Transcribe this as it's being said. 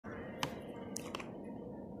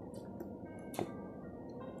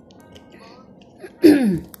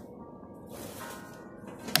Hello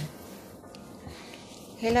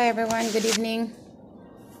everyone, good evening.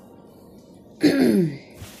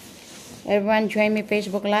 Everyone join me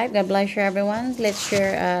Facebook Live. God bless you everyone. Let's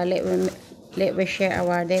share, let we share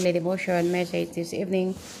our daily devotion message this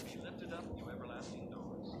evening.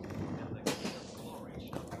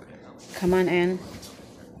 Come on in.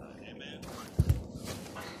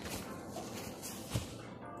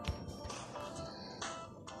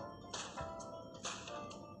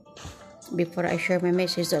 Before I share my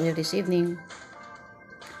message earlier this evening,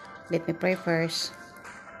 let me pray first.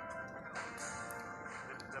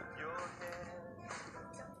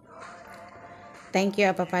 Thank you,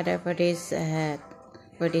 Abba Father, for this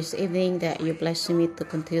evening that you blessed me to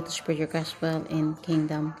continue to spread your gospel in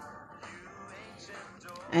kingdom.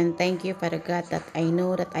 And thank you, Father God, that I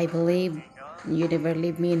know that I believe you never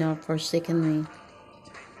leave me nor forsaken me.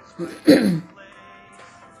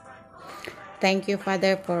 Thank you,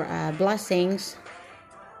 Father, for blessings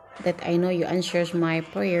that I know you answers my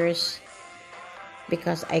prayers,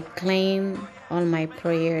 because I claim all my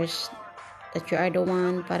prayers that you are the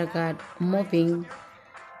one, Father God, moving,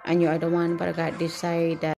 and you are the one, Father God,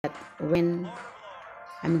 decide that when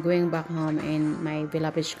I'm going back home in my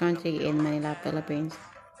beloved country in Manila, Philippines,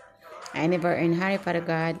 I never in hurry, Father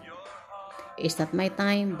God. It's not my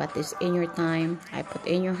time, but it's in your time. I put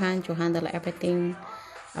in your hand to handle everything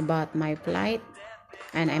about my flight,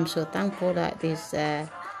 and I'm so thankful that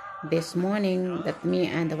this morning that me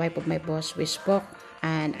and the wife of my boss we spoke,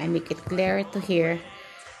 and I make it clear to hear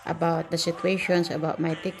about the situations about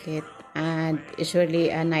my ticket, and it's really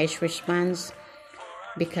a nice response,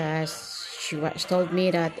 because she was told me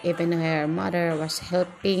that even her mother was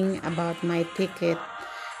helping about my ticket,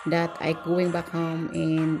 that I going back home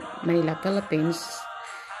in Manila, Philippines.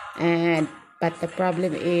 But the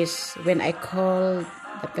problem is, when I called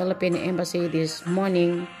the Philippine Embassy this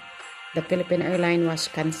morning, the Philippine airline was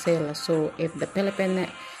canceled. So if the Philippine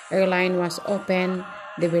airline was open,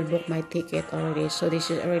 they will book my ticket already. So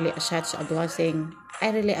this is really such a blessing.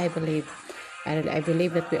 I believe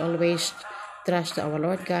that we always trust our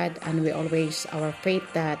Lord God, and we always our faith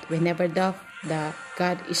that we never doubt that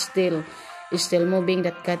God is still moving,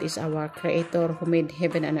 that God is our creator who made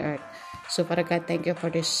heaven and earth. So Father God, thank you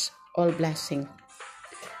for this all blessing.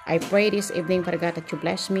 I pray this evening, Father God, that you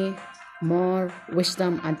bless me more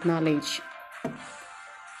wisdom and knowledge,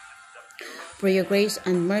 for your grace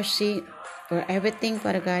and mercy, for everything,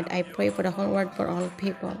 Father God. I pray for the whole world, for all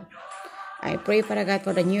people. I pray, Father God,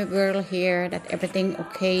 for the new girl here, that everything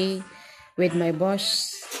okay with my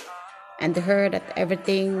boss, and her that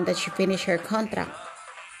everything, that she finish her contract.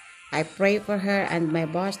 I pray for her and my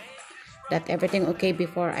boss that everything okay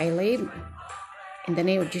before I leave. In the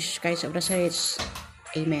name of Jesus Christ of Nazareth,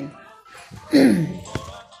 amen.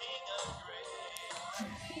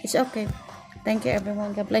 It's okay. Thank you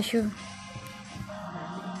everyone. God bless you.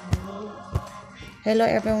 Hello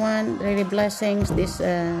everyone. Really blessings this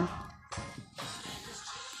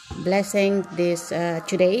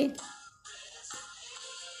today.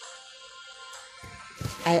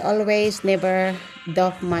 I always never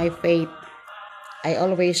doubt my faith. I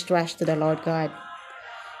always trust to the Lord God,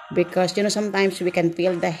 because sometimes we can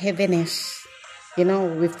feel the heaviness,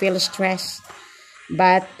 we feel stress,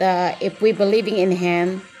 but if we believing in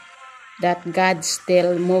Him that God's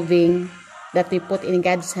still moving, that we put in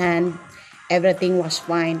God's hand, everything was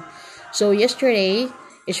fine. So yesterday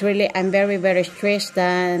it's really, I'm very very stressed,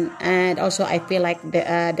 and also I feel like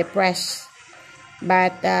depressed,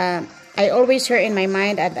 but I always hear in my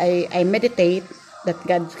mind that I meditate that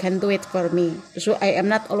God can do it for me. So I am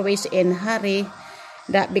not always in hurry,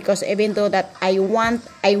 that because even though that I want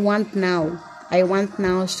now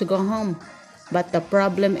to go home, but the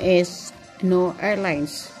problem is no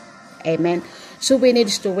airlines. Amen. So we need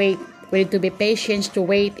to wait. We need to be patient to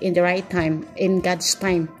wait in the right time, in God's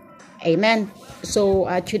time. Amen. So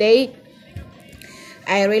today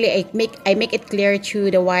I make it clear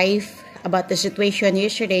to the wife about the situation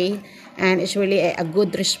yesterday, and it's really a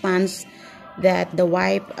good response, that the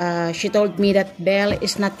wife she told me that, Belle,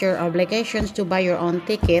 it's not your obligations to buy your own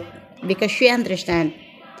ticket, because she understand,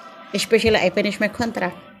 especially I finished my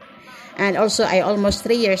contract, and also I almost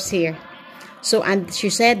 3 years here. So, and she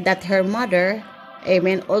said that her mother,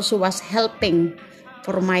 amen, also was helping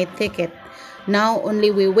for my ticket. Now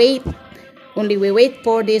only we wait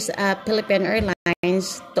for this Philippine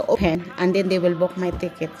Airlines to open, and then they will book my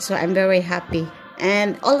ticket. So I'm very happy.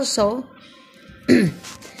 And also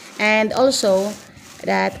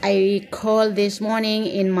that I called this morning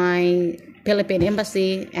in my Philippine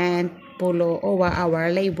Embassy and pull over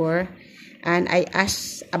our labor, and I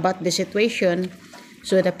asked about the situation,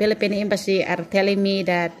 So the Philippine Embassy are telling me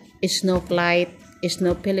that it's no flight, it's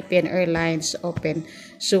no Philippine Airlines open.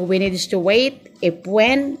 So we need to wait if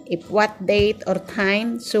when, if what date or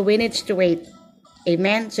time. So we need to wait.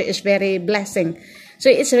 Amen. So it's very blessing. So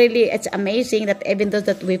it's amazing that even though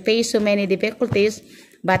that we face so many difficulties,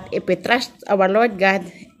 but if we trust our Lord God,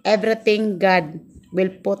 everything God will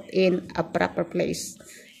put in a proper place.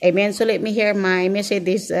 Amen. So let me hear my message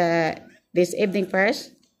this evening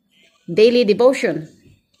first. Daily devotion.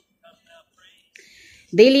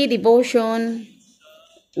 Daily devotion.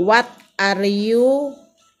 What are you,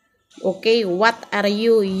 what are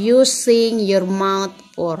you using your mouth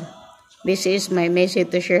for? This is my message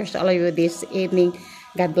to share to all of you this evening.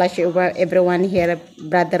 God bless you everyone here.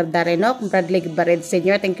 Brother Darenok, Bradley Bared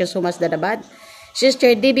Sr., thank you so much, Dadabad.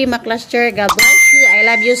 Sister DB McCluster, God bless you. I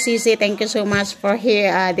love you, Cici. Thank you so much for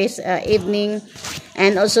here this evening.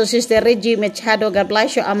 And also Sister Reggie Machado, God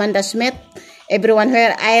bless you. Amanda Smith, everyone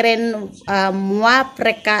here. Irene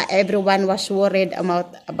Muapreka, everyone was worried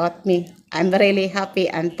about me. I'm really happy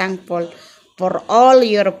and thankful for all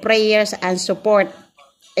your prayers and support.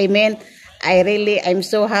 Amen. I'm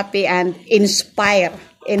so happy and inspire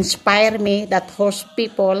me that host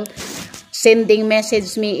people sending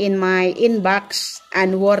message me in my inbox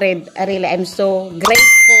and worried. I'm so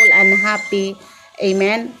grateful and happy.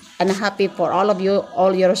 Amen. And happy for all of you,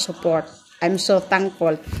 all your support. I'm so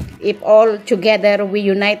thankful. If all together we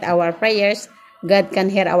unite our prayers, God can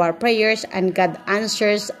hear our prayers and God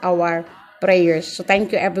answers our prayers. So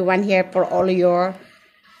thank you everyone here for all your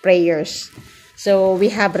prayers. So we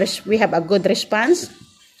have a good response.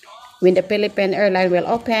 When the Philippine Airline will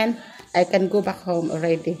open, I can go back home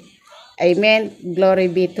already. Amen. Glory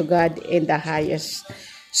be to God in the highest.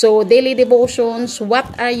 So daily devotions,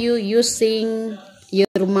 what are you using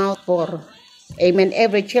your mouth for? Amen.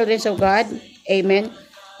 Every children of God, amen.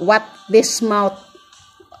 What this mouth,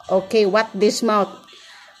 what this mouth,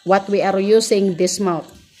 what we are using this mouth.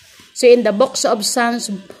 So in the books of Psalms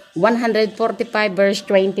 145 verse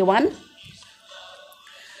 21,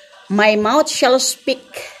 my mouth shall speak,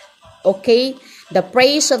 the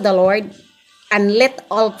praise of the Lord, and let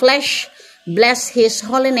all flesh bless his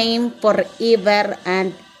holy name forever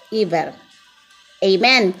and ever.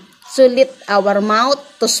 Amen. So let our mouth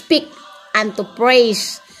to speak and to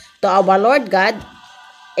praise to our Lord God.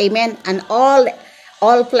 Amen. And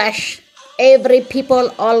all flesh, every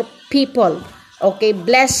people, all people.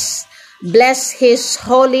 Bless his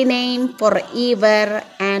holy name forever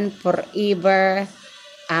and forever.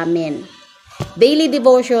 Amen. Daily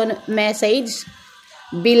devotion message.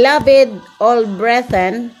 Beloved all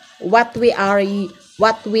brethren, what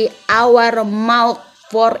our mouth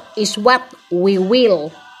for is what we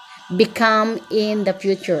will become in the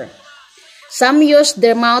future. Some use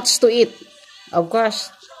their mouths to eat. Of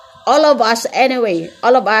course, all of us anyway,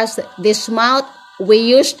 this mouth we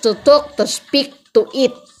use to talk, to speak, to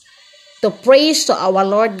eat, to praise to our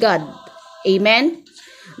Lord God. Amen.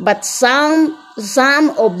 But some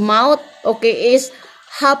of mouth, is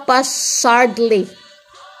haphazardly.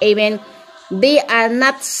 Amen. They are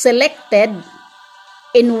not selected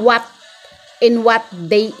in what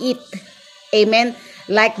they eat. Amen.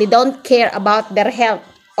 Like they don't care about their health.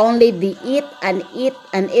 Only they eat and eat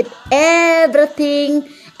and eat everything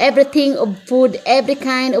of food, every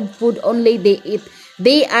kind of food only they eat.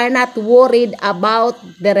 They are not worried about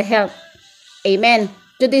their health. Amen.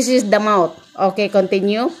 So this is the mouth.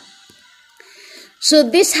 Continue. So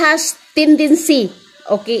this has tendency,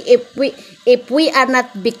 if we are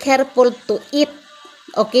not be careful to eat,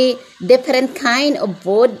 different kind of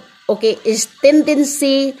food, is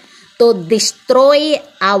tendency to destroy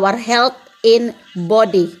our health in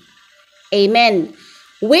body. Amen.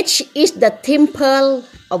 Which is the temple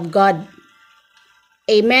of God.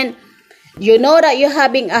 Amen. You know that you're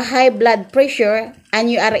having a high blood pressure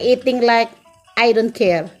and you are eating like, I don't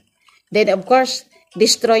care. Then of course,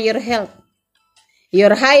 destroy your health.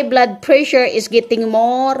 Your high blood pressure is getting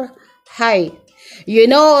more high. You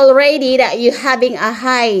know already that you're having a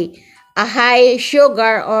high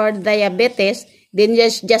sugar or diabetes, then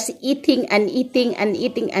just eating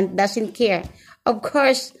and doesn't care. Of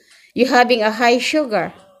course, you're having a high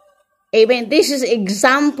sugar. Amen. This is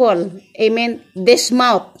example. Amen. This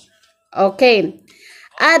mouth.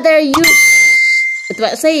 Other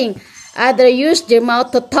use their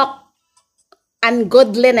mouth to talk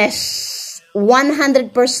ungodliness.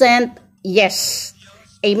 100% yes.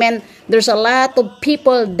 Amen. There's a lot of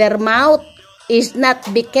people, their mouth is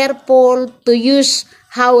not be careful to use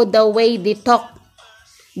how the way they talk.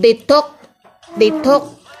 They talk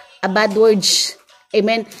bad words.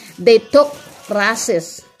 Amen. They talk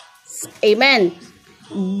phrases. Amen.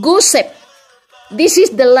 Gossip. This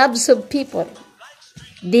is the loves of people.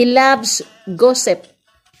 The loves gossip.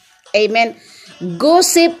 Amen.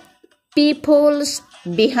 Gossip people's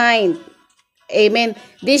behind. Amen.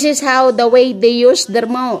 This is how the way they use their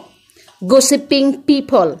mouth. Gossiping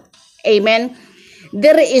people. Amen.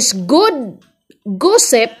 There is good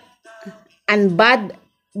gossip and bad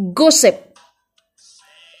gossip.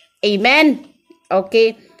 Amen.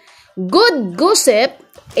 Okay. Good gossip,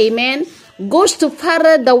 amen, goes to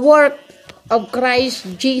further the work of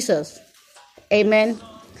Christ Jesus. Amen.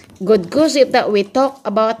 Good gossip that we talk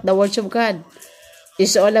about the words of God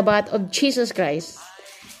is all about of Jesus Christ.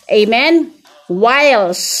 Amen.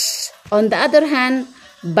 Whilst, on the other hand,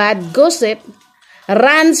 bad gossip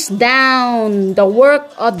runs down the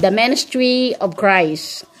work of the ministry of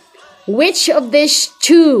Christ. Which of these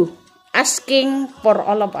two? Asking for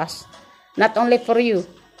all of us. Not only for you,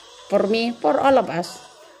 for me, for all of us.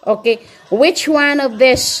 Okay, which one of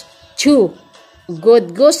these two,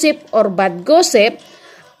 good gossip or bad gossip,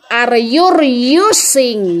 are you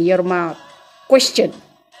using your mouth? Question.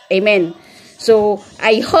 Amen. So,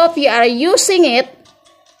 I hope you are using it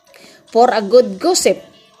for a good gossip.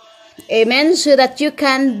 Amen. So that you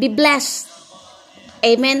can be blessed.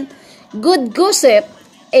 Amen. Good gossip.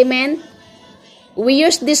 Amen. We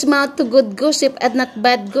use this mouth to good gossip and not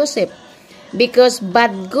bad gossip. Because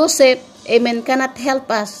bad gossip, amen, cannot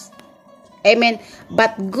help us. Amen.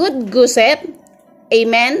 But good gossip,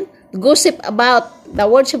 amen, gossip about the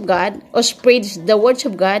words of God or spreads the words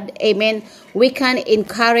of God, amen, we can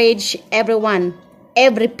encourage everyone,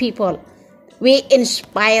 every people. We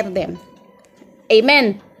inspire them.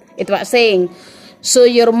 Amen. It was saying, so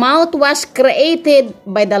your mouth was created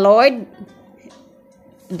by the Lord,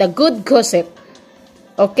 the good gossip.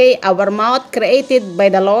 Okay, our mouth created by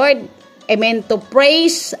the Lord, amen, to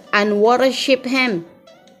praise and worship Him,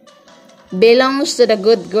 belongs to the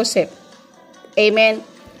good gossip. Amen.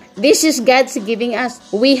 This is God's giving us.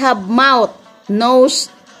 We have mouth,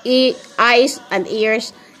 nose, eyes, and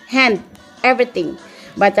ears, hand, everything.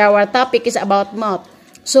 But our topic is about mouth.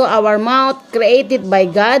 So our mouth created by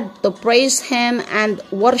God to praise Him and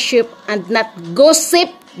worship and not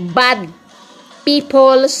gossip bad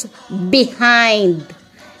people's behind.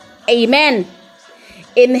 Amen.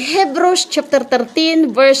 In Hebrews chapter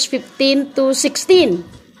 13, verse 15 to 16.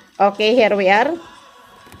 Okay, here we are.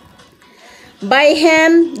 By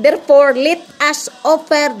Him, therefore, let us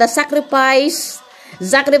offer the sacrifice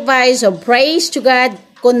of praise to God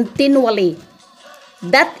continually.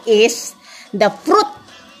 That is the fruit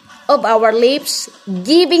of our lips,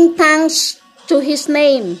 giving thanks to His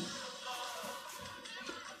name.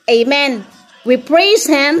 Amen. We praise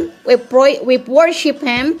Him, we worship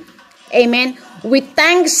Him. Amen. We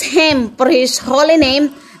thanks Him for His holy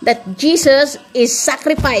name, that Jesus is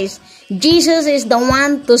sacrificed. Jesus is the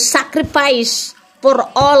one to sacrifice for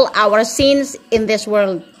all our sins in this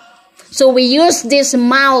world. So we use this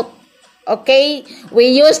mouth, okay? We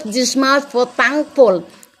use this mouth for thankful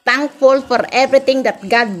for everything that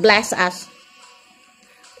God bless us.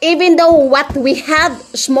 Even though what we have,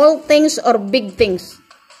 small things or big things,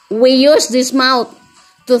 we use this mouth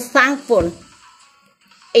to thankful.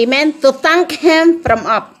 Amen. To thank Him from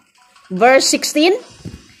up. Verse 16.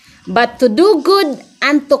 But to do good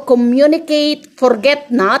and to communicate,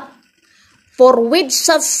 forget not, for with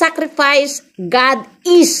such sacrifice God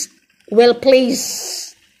is well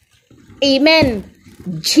pleased. Amen.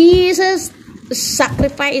 Jesus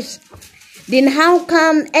sacrificed. Then how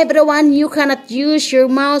come everyone you cannot use your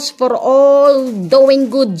mouth for all doing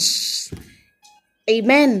goods?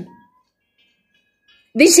 Amen.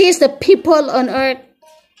 This is the people on earth.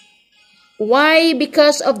 Why?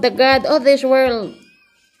 Because of the God of this world.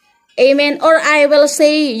 Amen. Or I will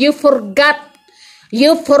say, you forgot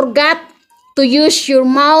to use your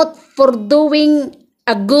mouth for doing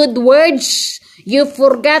a good words. You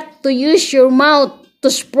forgot to use your mouth to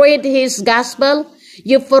spread His gospel.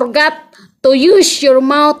 You forgot to use your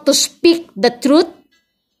mouth to speak the truth.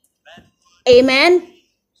 Amen.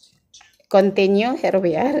 Continue. Here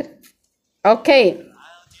we are. Okay.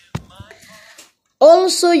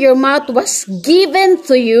 Also, your mouth was given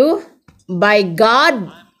to you by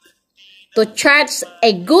God to charge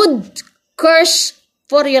a good course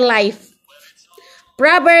for your life.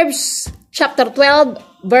 Proverbs chapter 12,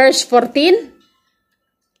 verse 14.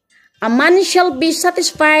 A man shall be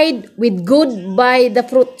satisfied with good by the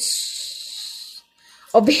fruits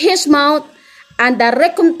of his mouth, and the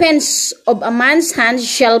recompense of a man's hand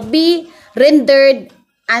shall be rendered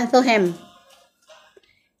unto him.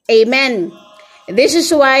 Amen. This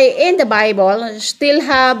is why in the Bible still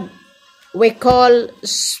have we call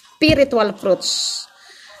spiritual fruits.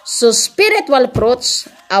 So spiritual fruits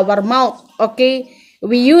our mouth, okay?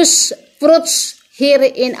 We use fruits here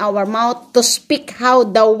in our mouth to speak how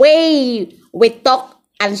the way we talk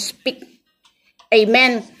and speak.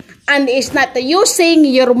 Amen. And it's not using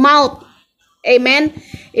your mouth. Amen.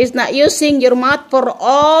 It's not using your mouth for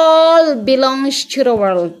all belongs to the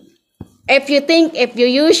world. If you think if you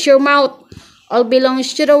use your mouth, all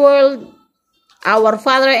belongs to the world, our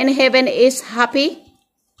Father in heaven is happy?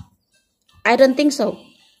 I don't think so.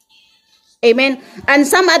 Amen. And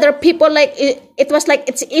some other people, like it was like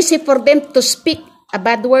it's easy for them to speak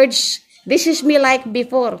bad words. This is me like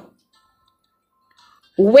before.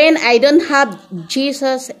 When I don't have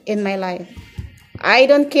Jesus in my life, I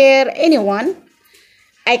don't care anyone.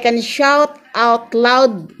 I can shout out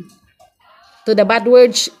loud to the bad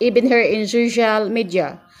words even here in social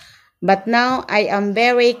media. But now I am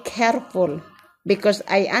very careful because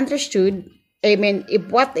I understood, amen, if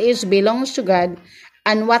what is belongs to God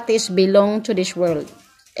and what is belong to this world.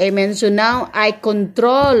 Amen. So now I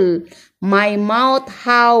control my mouth,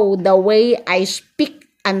 how the way I speak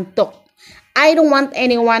and talk. I don't want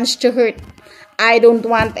anyone to hurt. I don't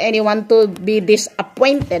want anyone to be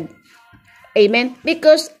disappointed. Amen.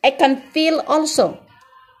 Because I can feel also.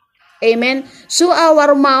 Amen. So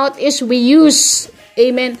our mouth is we use.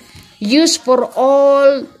 Amen. Use for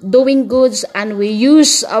all doing goods, and we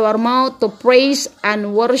use our mouth to praise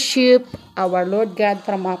and worship our Lord God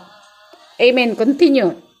from up. Amen.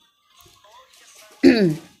 Continue.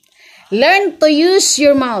 Learn to use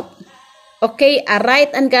your mouth. Okay, right,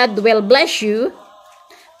 and God will bless you.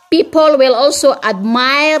 People will also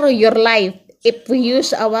admire your life if we use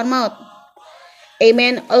our mouth.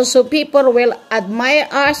 Amen. Also, people will admire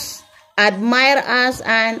us,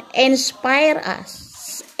 and inspire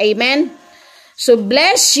us. Amen. So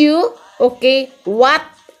bless you. Okay, what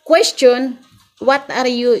question? What are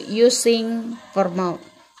you using for mouth?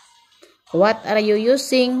 What are you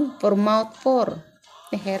using for mouth for?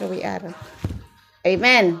 Here we are.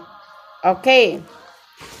 Amen. Okay.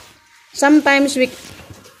 Sometimes if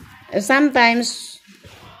the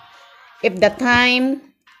time,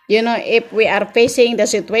 if we are facing the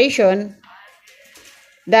situation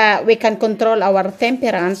that we can control our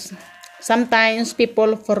temperance, sometimes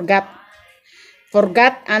people forgot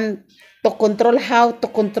and to control how to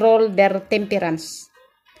control their temperance.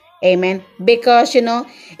 Amen. Because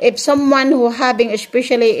if someone who having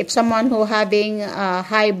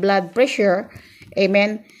high blood pressure,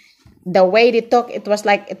 amen, the way they talk, it was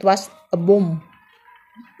a boom,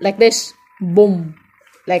 like this, boom,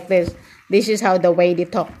 like this. This is how the way they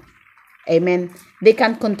talk. Amen. They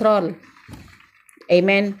can't control.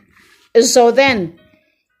 Amen. So then,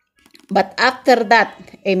 but after that,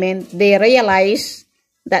 amen, they realize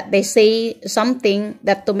that they say something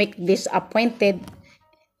that to make disappointed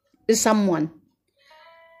someone.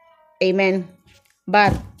 Amen.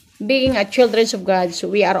 But being a children of God, so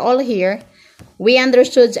we are all here. We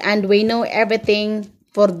understood and we know everything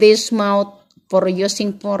for this mouth, for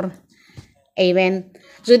using for. Amen.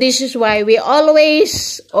 So this is why we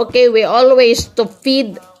always to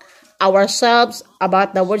feed ourselves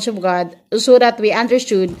about the words of God, so that we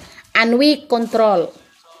understood and we control.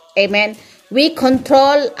 Amen. We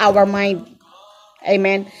control our mind.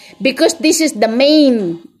 Amen. Because this is the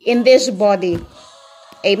main in this body.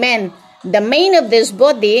 Amen. The main of this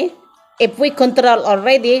body, if we control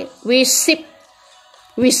already, we sip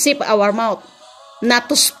our mouth. Not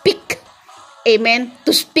to speak. Amen.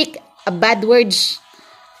 To speak bad words.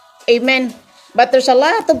 Amen. But there's a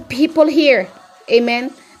lot of people here.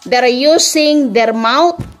 Amen. That are using their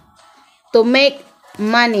mouth to make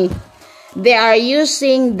money. They are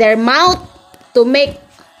using their mouth to make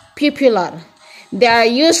popular. They are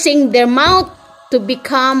using their mouth to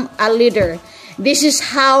become a leader. This is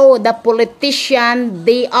how the politician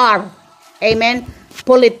they are. Amen.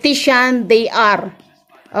 Politician they are.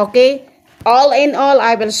 Okay. All in all,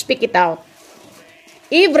 I will speak it out.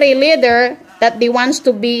 Every leader that they wants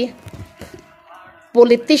to be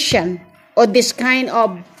politician or this kind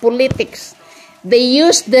of politics, they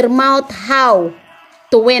use their mouth how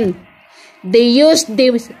to win. They use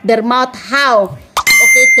their mouth how,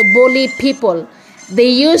 okay, to bully people. They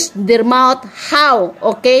use their mouth how,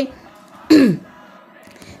 okay.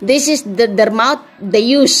 This is their mouth they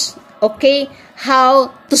use, okay, how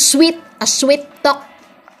to sweet talk.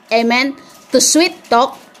 Amen. To sweet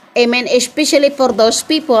talk. Amen. Especially for those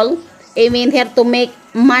people, amen, here to make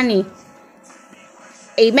money.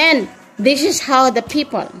 Amen. This is how the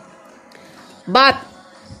people. But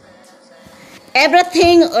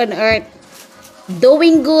everything on earth,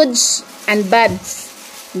 doing goods and bads,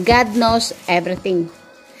 God knows everything.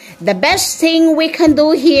 The best thing we can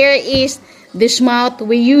do here is this mouth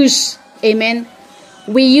we use. Amen.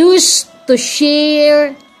 We used to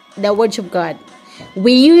share the words of God.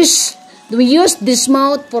 We use this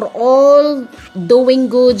mouth for all doing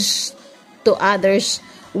goods to others.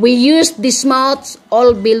 We use this mouth,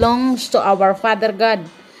 all belongs to our Father God.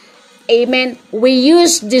 Amen. We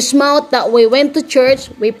use this mouth that we went to church,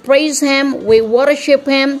 we praise Him, we worship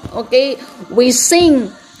Him, okay? We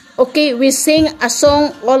sing, okay? We sing a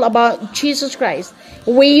song all about Jesus Christ.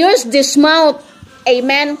 We use this mouth,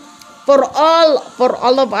 amen, for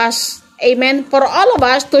all of us, amen, for all of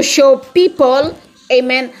us to show people,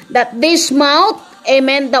 amen, that this mouth,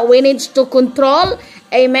 amen, that we need to control,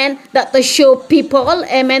 amen, that to show people,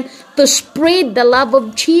 amen, to spread the love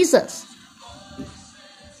of Jesus.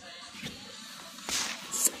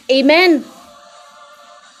 Amen.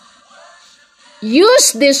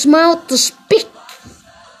 Use this mouth to speak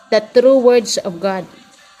the true words of God.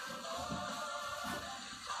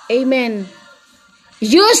 Amen.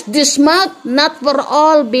 Use this mouth not for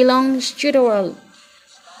all belongs to the world.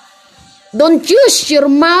 Don't use your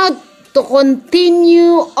mouth to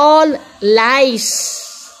continue all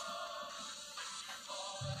lies.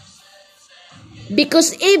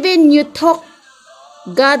 Because even you talk,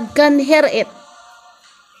 God can hear it.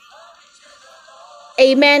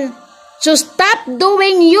 Amen. So stop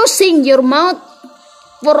using your mouth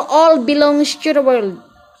for all belongs to the world.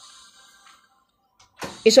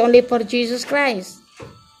 It's only for Jesus Christ.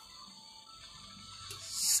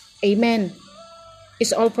 Amen.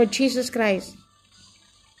 It's all for Jesus Christ.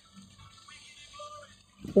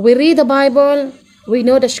 We read the Bible, we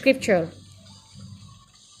know the scripture.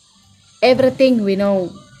 Everything we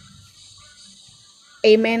know.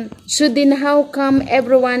 Amen. So then how come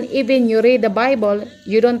everyone, even you read the Bible,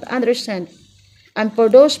 you don't understand? And for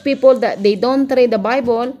those people that they don't read the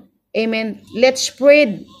Bible, amen, let's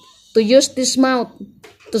spread, to use this mouth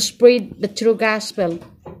to spread the true gospel.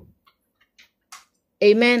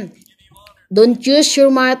 Amen. Don't use your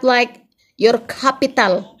mouth like your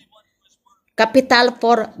capital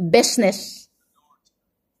for business.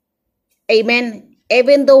 Amen.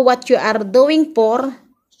 Even though what you are doing for,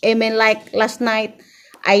 amen, like last night,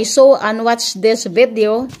 I saw and watched this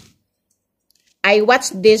video. I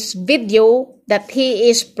watched this video that he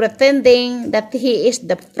is pretending that he is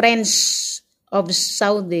the prince of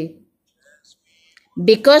Saudi.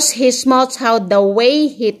 Because his mouth, how the way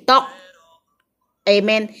he talk,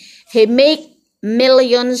 amen, he make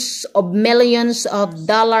millions of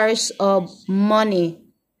dollars of money.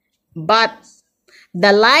 But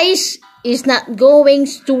the lies is not going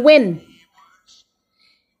to win.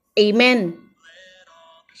 Amen.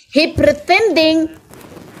 He pretending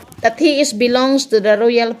that he belongs to the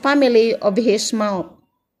royal family of his mouth.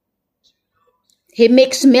 He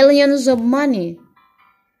makes millions of money.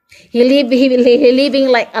 He living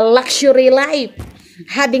like a luxury life,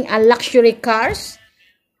 having a luxury cars.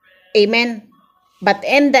 Amen. But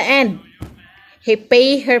in the end, he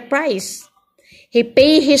pay her price. He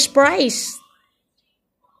pay his price.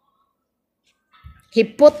 He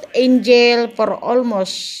put in jail for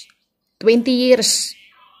almost 20 years.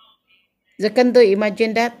 Can you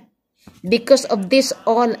imagine that? Because of this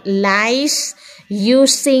all lies,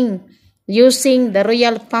 using the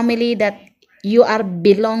royal family that you are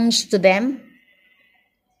belongs to them.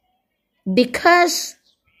 Because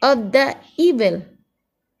of the evil.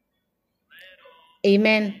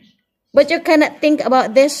 Amen. But you cannot think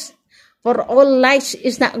about this. For all lies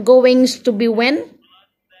is not going to be win.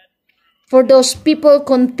 For those people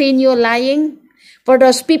continue lying. For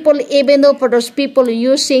those people, even though for those people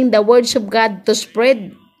using the words of God to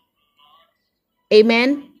spread.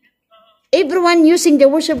 Amen. Everyone using the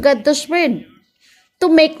words of God to spread. To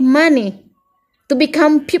make money. To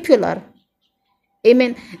become popular.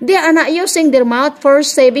 Amen. They are not using their mouth for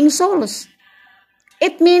saving souls.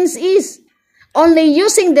 It means is only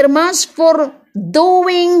using their mouth for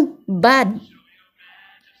doing bad.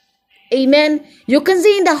 Amen. You can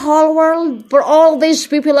see in the whole world for all these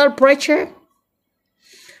popular preachers,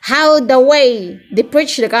 how the way they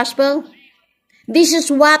preach the gospel, this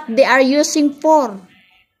is what they are using for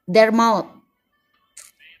their mouth.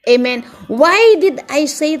 Amen. Why did I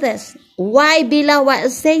say this? Why Bila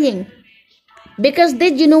was saying? Because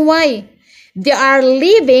did you know why? They are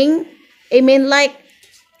living, amen,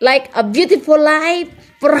 like a beautiful life,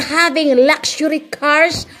 for having luxury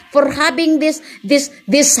cars, for having this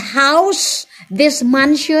house, this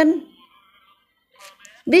mansion.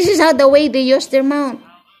 This is how the way they use their mouth.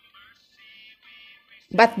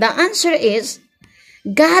 But the answer is,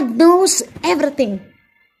 God knows everything.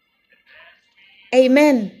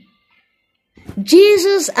 Amen.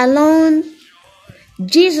 Jesus alone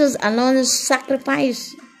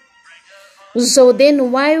sacrificed. So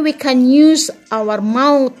then why we can use our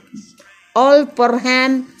mouth all for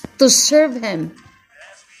Him to serve Him?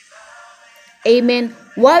 Amen.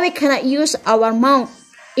 Why we cannot use our mouth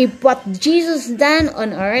if what Jesus done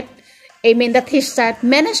on earth, amen, that He start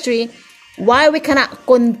ministry, why we cannot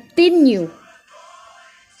continue,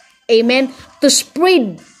 amen, to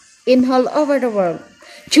spread in all over the world,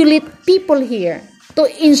 to lead people here, to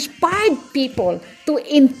inspire people, to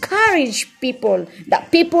encourage people,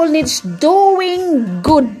 that people needs doing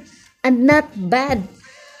good and not bad.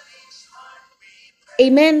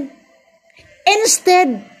 Amen.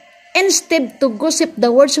 Instead to gossip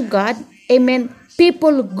the words of God, amen,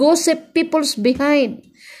 people gossip people's behind.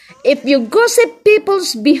 If you gossip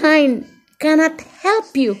people's behind, cannot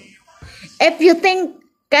help you. If you think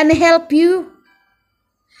can help you,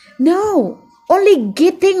 no, only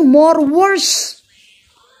getting more worse.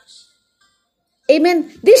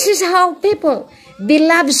 Amen. This is how people, they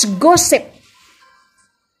loves gossip.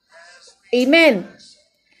 Amen.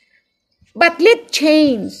 But let's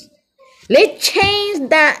change. Let's change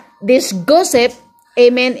that this gossip,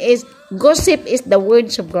 amen, is gossip is the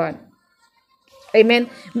words of God. Amen.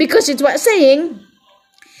 Because it's what saying,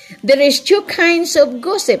 there is two kinds of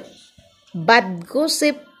gossip. Bad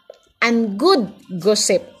gossip and good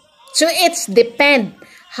gossip. So it's depend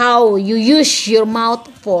how you use your mouth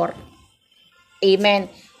for. Amen.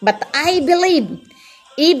 But I believe,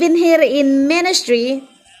 even here in ministry,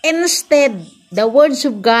 instead, the words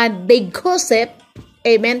of God, they gossip.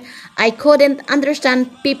 Amen. I couldn't understand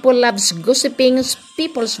people loves gossiping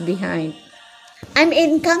people's behind. I'm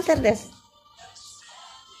encountered this.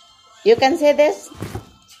 You can say this.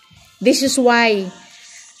 This is why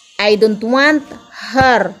I don't want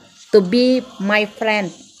her to be my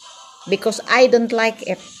friend, because I don't like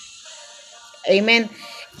it. Amen.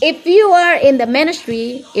 If you are in the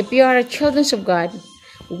ministry, if you are children of God,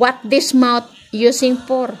 what this mouth using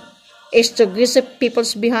for is to gossip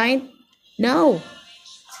people's behind? No.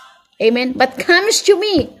 Amen. But comes to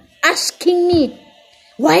me, asking me,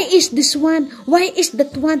 why is this one? Why is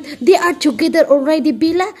that one? They are together already,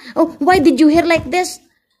 Bila. Oh, why did you hear like this?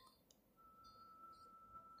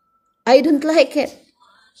 I don't like it.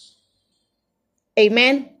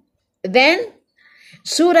 Amen. Then,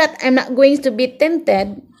 so that I'm not going to be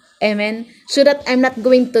tempted, amen, so that I'm not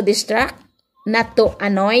going to distract, not to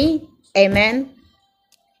annoy, amen,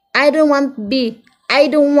 I don't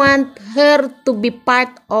want her to be part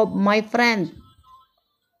of my friend.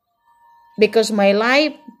 Because my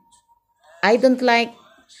life, I don't like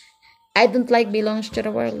belongs to the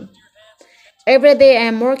world. Every day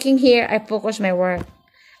I'm working here, I focus my work.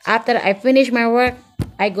 After I finish my work,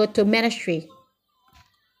 I go to ministry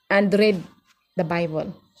and read the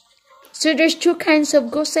Bible. So there's two kinds of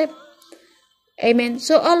gossip. Amen.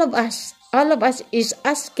 So all of us is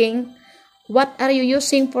asking, what are you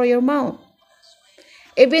using for your mouth?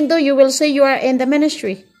 Even though you will say you are in the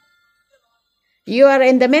ministry. You are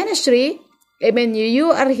in the ministry, amen, you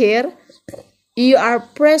are here, you are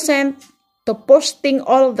present to posting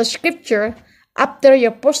all the scripture. After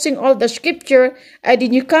you're posting all the scripture, and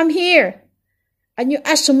then you come here and you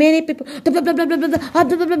ask so many people, blah, blah, blah, blah, blah, blah,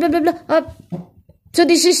 blah, blah, blah, blah, blah. So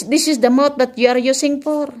this is the mouth that you are using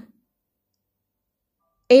for.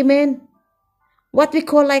 Amen. What we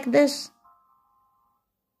call like this?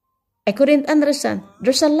 I couldn't understand.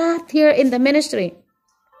 There's a lot here in the ministry.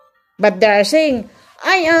 But they are saying,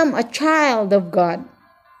 I am a child of God.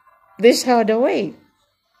 This is how the way.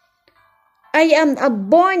 I am a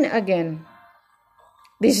born again.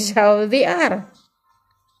 This is how they are.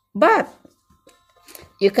 But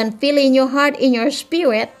you can feel in your heart, in your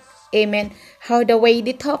spirit, amen, how the way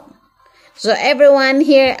they talk. So everyone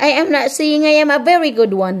here, I am not saying I am a very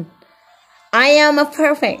good one. I am a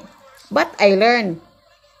perfect. But I learn.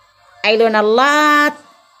 I learn a lot.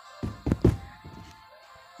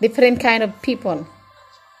 Different kind of people.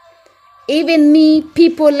 Even me,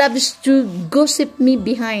 people loves to gossip me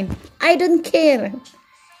behind. I don't care.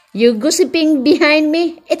 You gossiping behind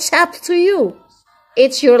me, it's up to you.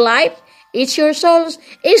 It's your life, it's your souls,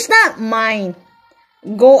 it's not mine.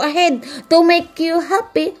 Go ahead. To make you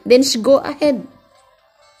happy, then go ahead.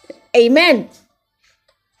 Amen.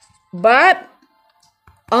 But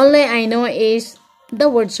only I know is the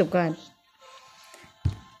words of God.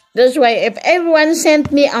 That's why if everyone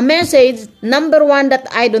sent me a message, number one, that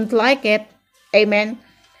I don't like it, amen,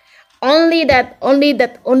 only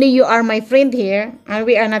you are my friend here, and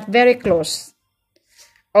we are not very close.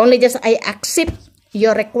 Only just I accept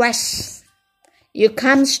your request. You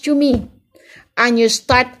comes to me, and you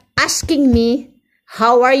start asking me,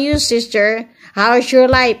 how are you, sister? How is your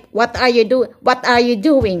life? What are you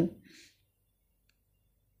doing?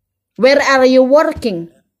 Where are you working?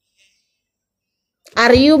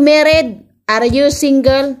 Are you married? Are you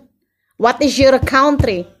single? What is your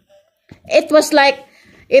country? It was like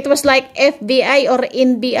FBI or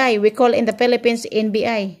NBI. We call in the Philippines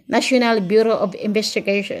NBI, National Bureau of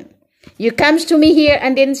Investigation. You comes to me here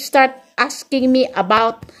and then start asking me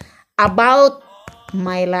about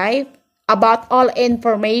my life, about all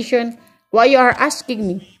information. Why you are asking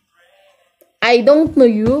me? I don't know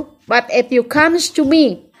you, but if you comes to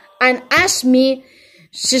me and ask me,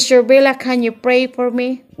 Sister Bella, can you pray for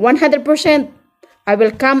me? 100%, I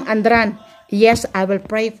will come and run. Yes, I will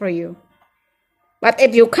pray for you. But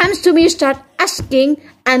if you comes to me, start asking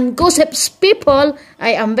and gossips people,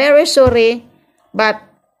 I am very sorry, but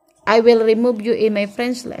I will remove you in my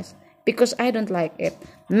friends list because I don't like it.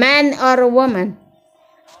 Man or woman,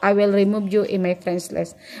 I will remove you in my friends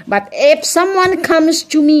list. But if someone comes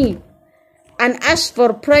to me and asks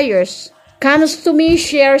for prayers, comes to me,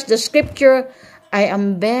 shares the scripture, I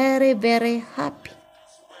am very, very happy.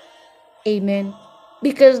 Amen.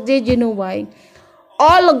 Because did you know why?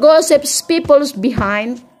 All gossips people's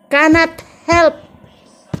behind cannot help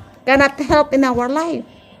in our life.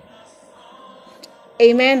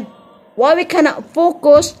 Amen. Why we cannot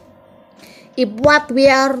focus if what we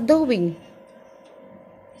are doing.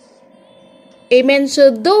 Amen.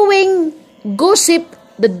 So doing gossip,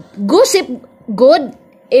 the gossip good,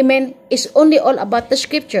 amen, is only all about the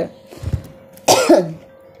scripture.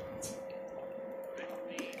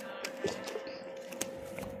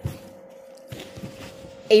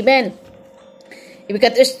 Amen.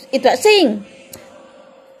 Because it was saying,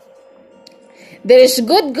 there is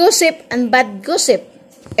good gossip and bad gossip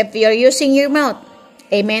if you're using your mouth.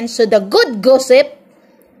 Amen. So the good gossip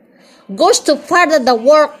goes to further the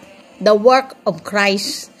work of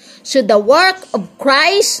Christ. So the work of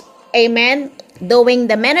Christ, amen, doing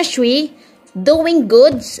the ministry, doing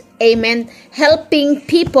goods, amen, helping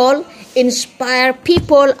people, inspire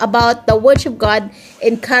people about the words of God,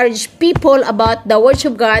 encourage people about the words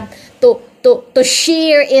of God to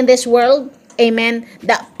share in this world, amen,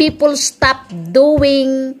 that people stop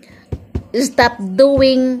doing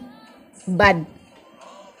bad.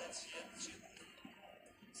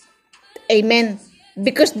 Amen.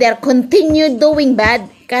 Because they're continue doing bad,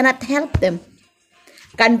 cannot help them.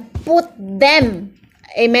 Can put them,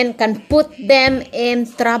 amen, can put them in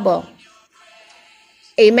trouble.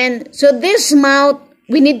 Amen. So this mouth,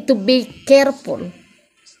 we need to be careful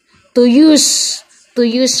to use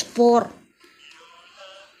for.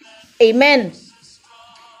 Amen.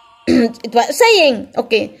 It was saying,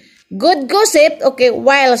 okay, good gossip, okay,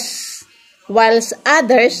 while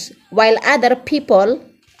other people,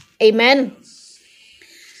 amen,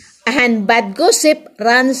 and bad gossip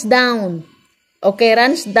runs down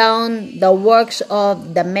the works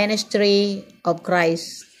of the ministry of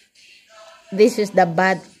Christ. This is the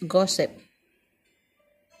bad gossip.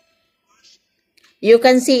 You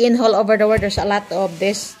can see in all over the world, there's a lot of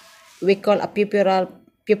this, we call a popular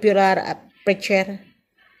preacher,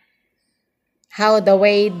 how the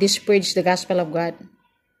way they preach the gospel of God.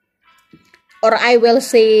 Or I will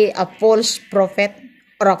say a false prophet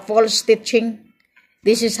or a false teaching.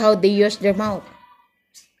 This is how they use their mouth.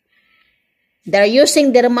 They're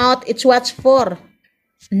using their mouth, it's what's for.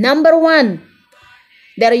 Number one,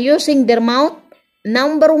 they're using their mouth,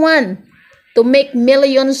 number one, to make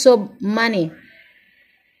millions of money.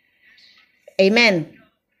 Amen.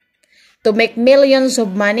 To make millions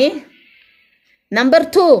of money. Number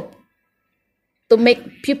two, to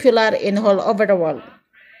make popular in all over the world.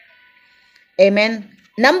 Amen.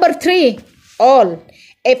 Number three, all.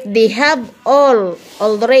 If they have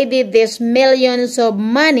already these millions of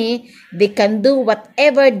money, they can do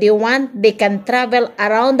whatever they want. They can travel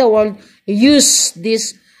around the world, use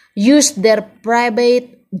their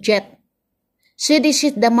private jet. So this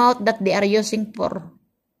is the mouth that they are using for.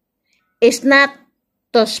 It's not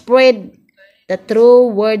to spread the true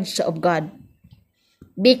words of God.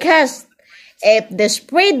 Because if they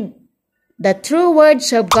spread the true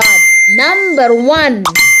words of God, number one,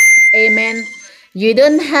 amen, you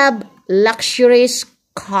don't have luxurious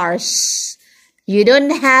cars. You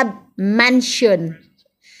don't have mansion.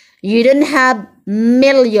 You don't have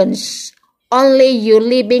millions. Only you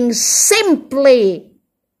living simply.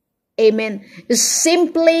 Amen.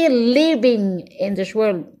 Simply living in this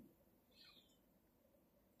world.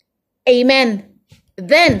 Amen.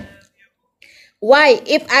 Then, why?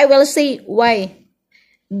 If I will say why?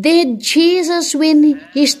 Did Jesus when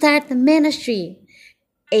he started ministry?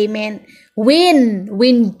 Amen.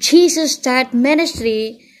 When Jesus started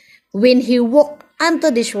ministry, when he walked onto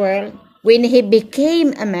this world, when he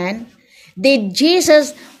became a man, did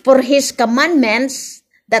Jesus, for his commandments,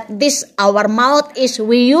 that this our mouth is,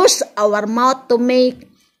 we use our mouth to make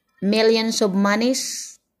millions of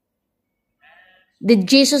monies? Did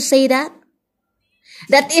Jesus say that?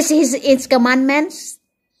 That is his commandments?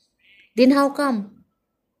 Then how come?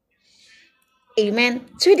 Amen.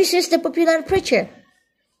 So this is the popular preacher.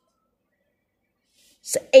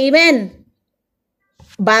 So, amen.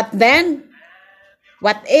 But then,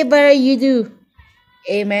 whatever you do,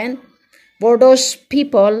 amen, for those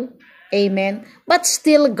people, amen, but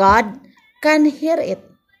still God can hear it.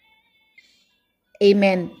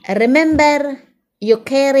 Amen. Remember, you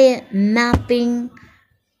carry nothing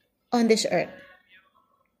on this earth.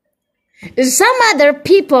 Some other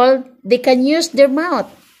people, they can use their mouth.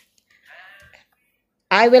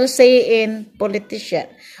 I will say in politician,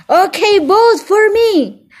 okay, vote for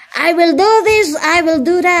me. I will do this, I will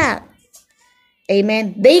do that.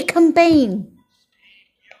 Amen. They campaign.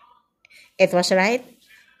 It was right.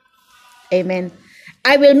 Amen.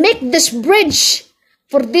 I will make this bridge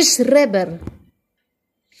for this river.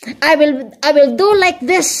 I will do like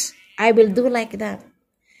this. I will do like that.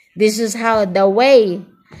 This is how the way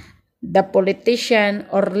the politician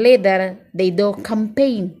or leader, they do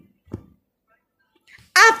campaign.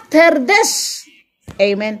 After this,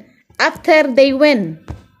 amen, after they win,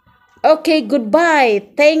 okay, goodbye.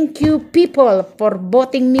 Thank you, people, for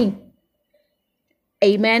voting me.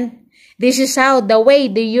 Amen. This is how the way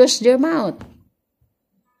they use their mouth.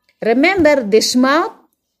 Remember this mouth,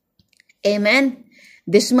 amen.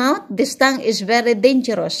 This mouth, this tongue is very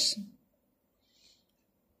dangerous.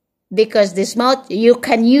 Because this mouth you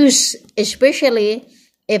can use, especially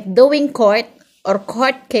if doing court or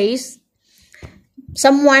court case,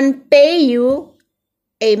 someone pay you,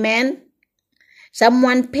 amen,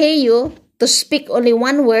 someone pay you to speak only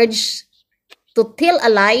one words, to tell a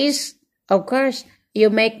lies, of course, you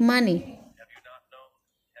make money.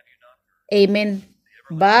 Amen.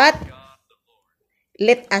 But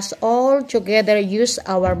let us all together use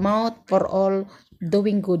our mouth for all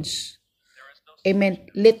doing goods. Amen.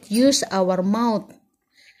 Let's use our mouth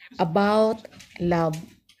about love.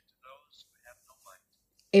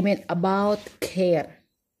 Amen. About care.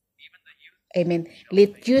 Amen.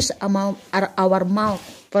 Let's use our mouth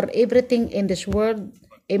for everything in this world.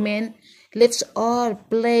 Amen. Let's all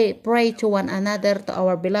pray to one another, to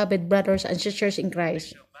our beloved brothers and sisters in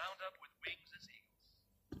Christ.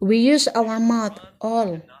 We use our mouth,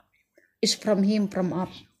 all is from Him, from up.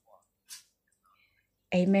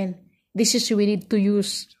 Amen. This is we need to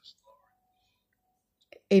use.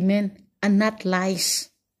 Amen. And not lies.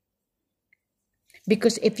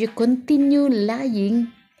 Because if you continue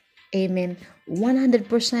lying, amen,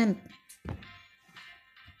 100%,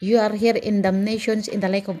 you are here in damnations in the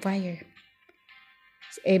lake of fire.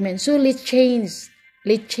 Amen. So let's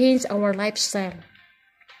change our lifestyle.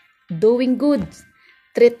 Doing good.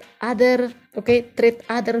 Treat other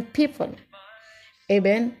people.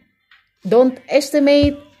 Amen. Don't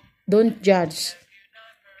estimate, don't judge.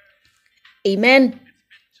 Amen.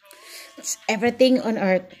 It's everything on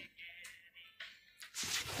earth.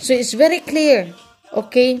 So it's very clear.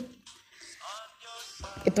 Okay.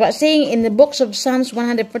 It was saying in the books of Psalms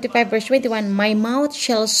 145 verse 21, my mouth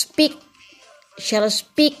shall speak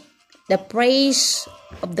the praise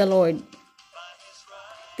of the Lord.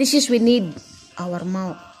 This is we need our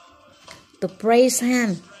mouth to praise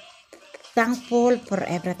Him. Thankful for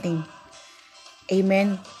everything.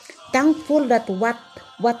 Amen. Thankful that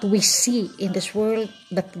what we see in this world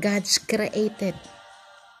that God's created.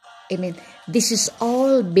 Amen. This is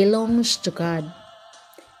all belongs to God.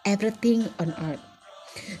 Everything on earth.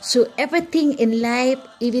 So everything in life,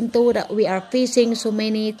 even though that we are facing so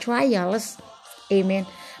many trials, amen,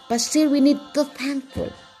 but still we need to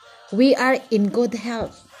thankful. We are in good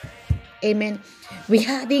health. Amen. We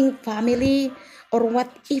having family or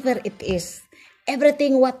whatever it is.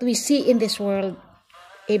 Everything what we see in this world.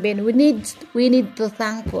 Amen. We need to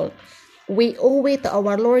thankful. We owe it to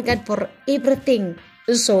our Lord God for everything.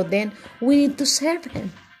 So then we need to serve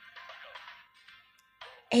Him.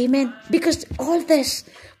 Amen. Because all this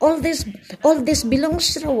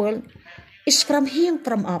belongs to the world, is from Him,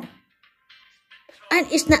 from up. And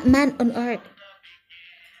it's not man on earth.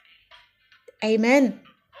 Amen.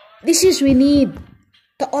 This is we need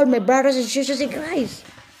to all my brothers and sisters in Christ.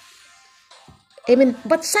 Amen.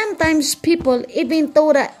 But sometimes people, even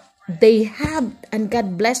though that they have and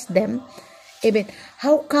God bless them, amen,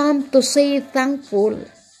 how come to say thankful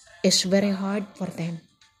is very hard for them.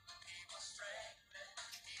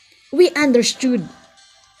 We understood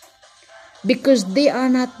because they are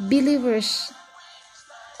not believers.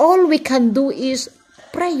 All we can do is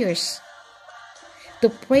prayers to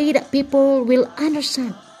pray that people will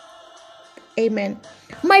understand. Amen.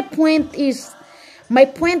 My point is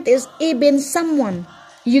even someone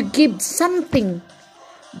you give something,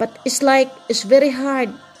 but it's like it's very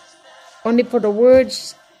hard only for the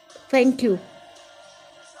words thank you.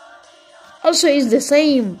 Also is the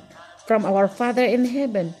same from our Father in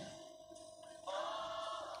heaven.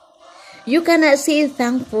 You cannot say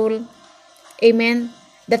thankful, amen,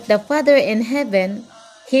 that the Father in heaven,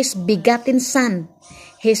 His begotten Son,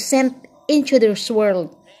 He sent into this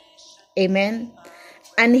world, amen,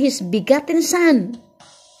 and His begotten Son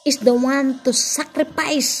is the one to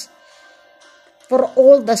sacrifice for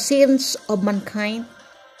all the sins of mankind.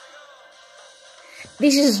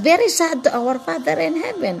 This is very sad to our Father in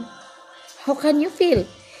heaven. How can you feel?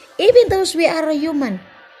 Even though we are a human,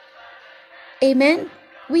 amen,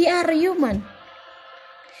 we are a human.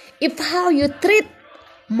 If how you treat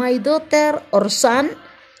my daughter or son,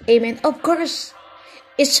 amen, of course,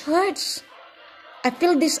 it hurts. I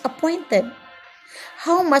feel disappointed.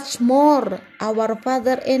 How much more our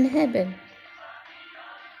Father in heaven?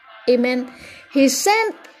 Amen. He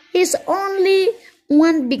sent His only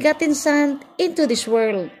one begotten Son into this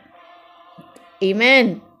world.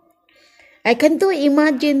 Amen. I can do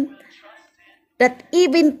imagine that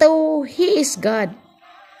even though He is God,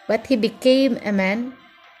 but He became a man.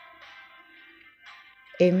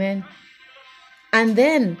 Amen. And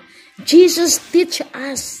then Jesus teach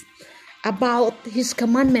us about His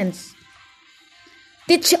commandments.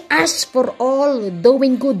 Teach us for all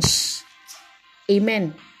doing goods.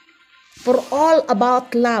 Amen. For all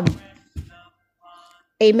about love.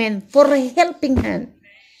 Amen. For helping hand.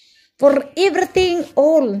 For everything,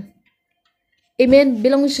 all. Amen.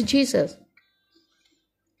 Belongs to Jesus.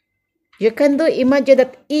 You can do imagine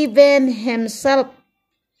that even Himself,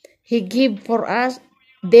 He give for us.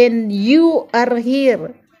 Then you are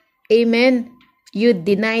here. Amen. You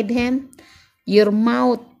denied Him. Your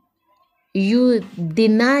mouth, you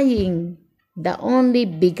denying the only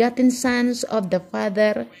begotten sons of the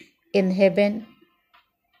Father in heaven.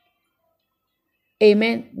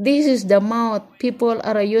 Amen. This is the mouth people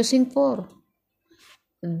are using for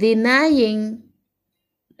denying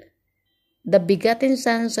the begotten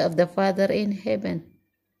sons of the Father in heaven.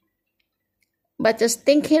 But just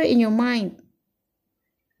think here in your mind,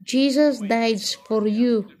 Jesus died for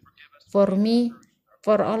you, for me,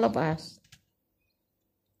 for all of us.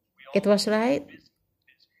 It was right.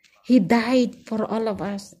 He died for all of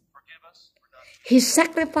us. He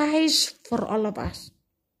sacrificed for all of us.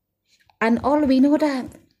 And all we know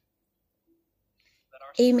that.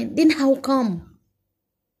 Amen. Then how come?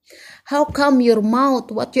 How come your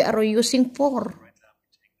mouth, what you are using for?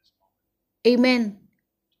 Amen.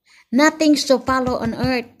 Nothing's to follow on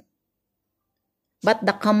earth. But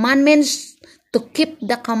the commandments, to keep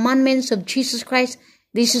the commandments of Jesus Christ,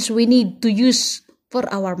 this is we need to use for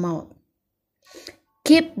our mouth.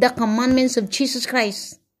 Keep the commandments of Jesus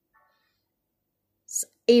Christ.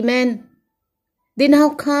 Amen. Then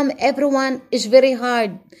how come everyone is very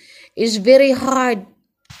hard? It's very hard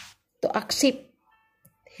to accept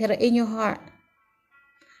here in your heart.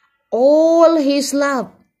 All His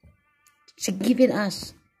love He's given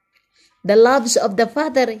us. The loves of the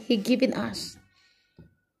Father He given us.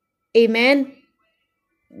 Amen.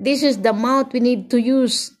 This is the mouth we need to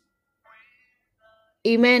use.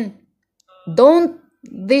 Amen. Don't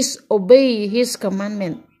disobey His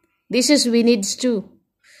commandment. This is we need to.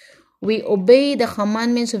 We obey the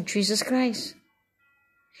commandments of Jesus Christ.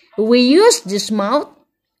 We use this mouth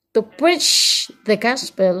to preach the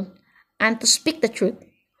gospel and to speak the truth.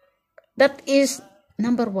 That is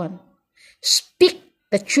number one. Speak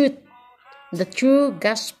the truth, the true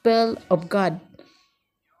gospel of God.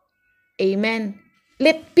 Amen.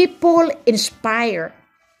 Let people inspire.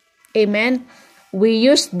 Amen. We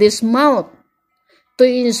use this mouth to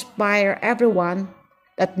inspire everyone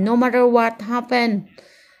that no matter what happened,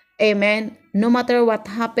 amen, no matter what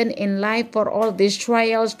happened in life, for all these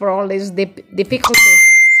trials, for all these difficulties,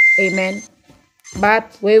 amen,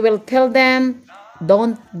 but we will tell them,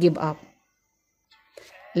 don't give up.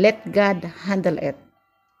 Let God handle it.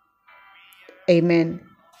 Amen.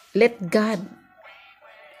 Let God,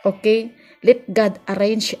 okay, let God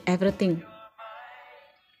arrange everything.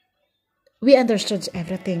 We understood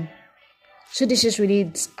everything. So this is we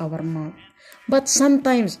need our mouth. But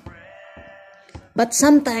sometimes,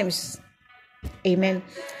 amen,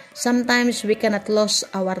 sometimes we cannot lose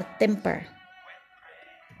our temper.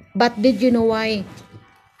 But did you know why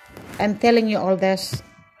I'm telling you all this?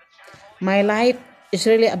 My life is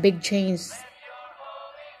really a big change.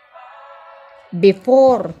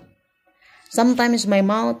 Before, sometimes my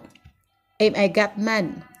mouth, if I got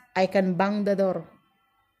mad, I can bang the door.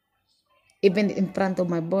 Even in front of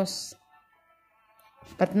my boss.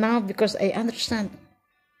 But now, because I understand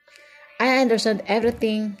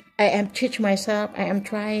everything. I am teach myself. I'm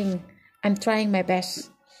trying my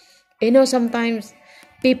best. Sometimes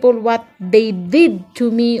people, what they did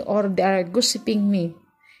to me, or they are gossiping me.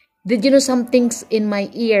 Did you know some things in my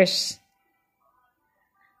ears?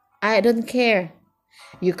 I don't care.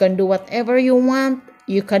 You can do whatever you want.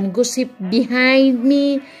 You can gossip behind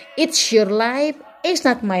me. It's your life. It's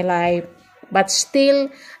not my life. But still,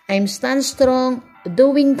 I'm stand strong,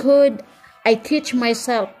 doing good. I teach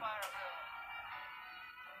myself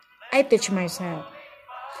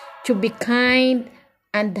to be kind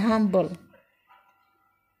and humble,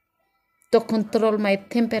 to control my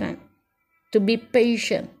temperament, to be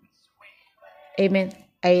patient. Amen.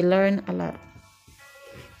 I learn a lot.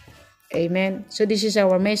 Amen. So this is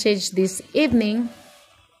our message this evening.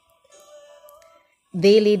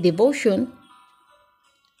 Daily devotion.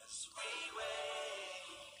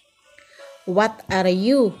 What are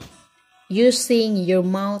you using your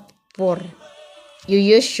mouth for? You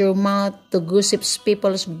use your mouth to gossip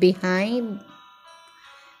people's behind?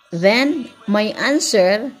 Then my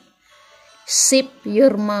answer, sip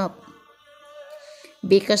your mouth.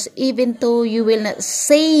 Because even though you will not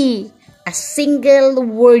say a single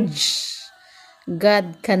word,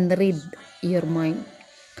 God can read your mind.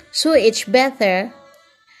 So it's better,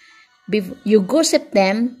 you gossip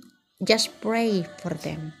them, just pray for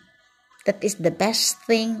them. That is the best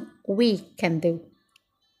thing we can do.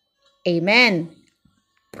 Amen.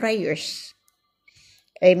 Prayers.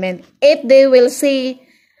 Amen. If they will say,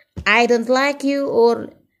 I don't like you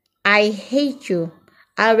or I hate you,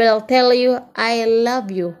 I will tell you, I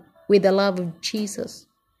love you with the love of Jesus.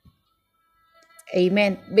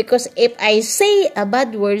 Amen. Because if I say a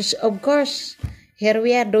bad words, of course, here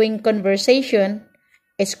we are doing conversation,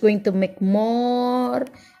 it's going to make more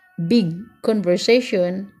big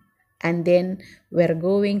conversation, and then we're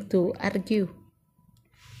going to argue.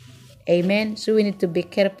 Amen. So we need to be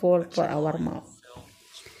careful for our mouth.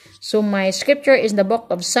 So my scripture is the book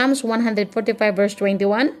of Psalms 145 verse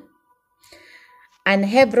 21 and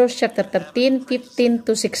Hebrews chapter 13, 15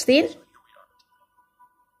 to 16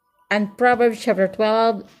 and Proverbs chapter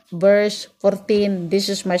 12 verse 14. This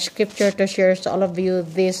is my scripture to share to all of you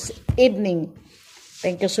this evening.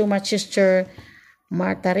 Thank you so much, Sister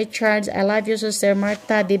Martha Richards. I love you, Sister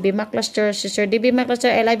Martha. DB McCluster. Sister DB McCluster,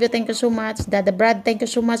 I love you. Thank you so much. Dada Brad, thank you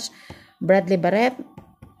so much. Bradley Barrett,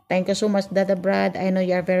 thank you so much, Dada Brad. I know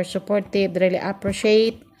you are very supportive. Really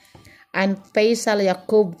appreciate. And Faisal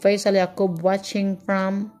Yaqub watching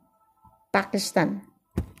from Pakistan.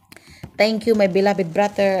 Thank you, my beloved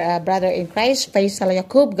brother in Christ, Faisal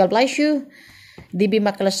Yaqub. God bless you. DB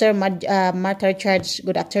McCluster, Martha Richards.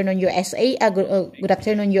 Good afternoon, USA. Good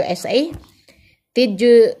afternoon, USA.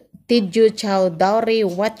 Tidju Chow Dowry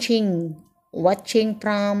watching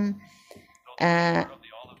from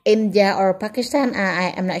India or Pakistan.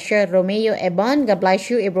 I am not sure. Romeo Ebon, God bless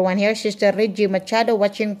you, everyone here. Sister Reggie Machado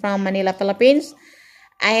watching from Manila, Philippines.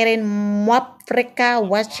 Irene Mwafrika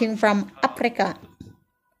watching from Africa.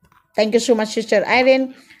 Thank you so much, Sister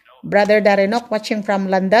Irene. Brother Darinok watching from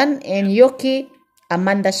London. And Yoki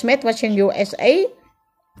Amanda Smith watching USA.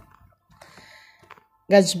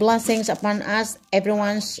 God's blessings upon us,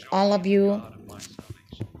 everyone's, all of you.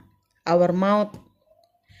 Our mouth,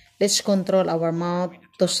 let's control our mouth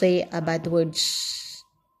to say bad words.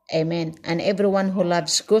 Amen. And everyone who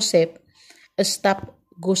loves gossip, stop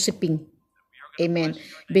gossiping. Amen.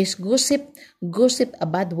 Because gossip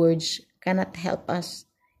bad words cannot help us.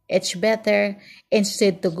 It's better,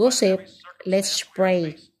 instead to gossip, let's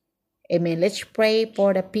pray. Amen. Let's pray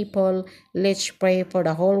for the people. Let's pray for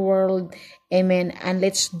the whole world. Amen. And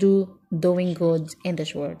let's doing good in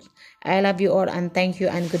this world. I love you all and thank you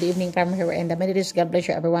and good evening from here in the Middle East. God bless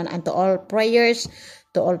you, everyone. And to all prayers,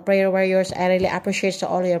 to all prayer warriors, I really appreciate to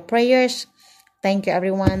all your prayers. Thank you,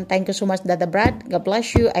 everyone. Thank you so much, Dada Brad. God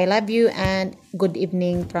bless you. I love you and good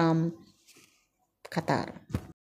evening from Qatar.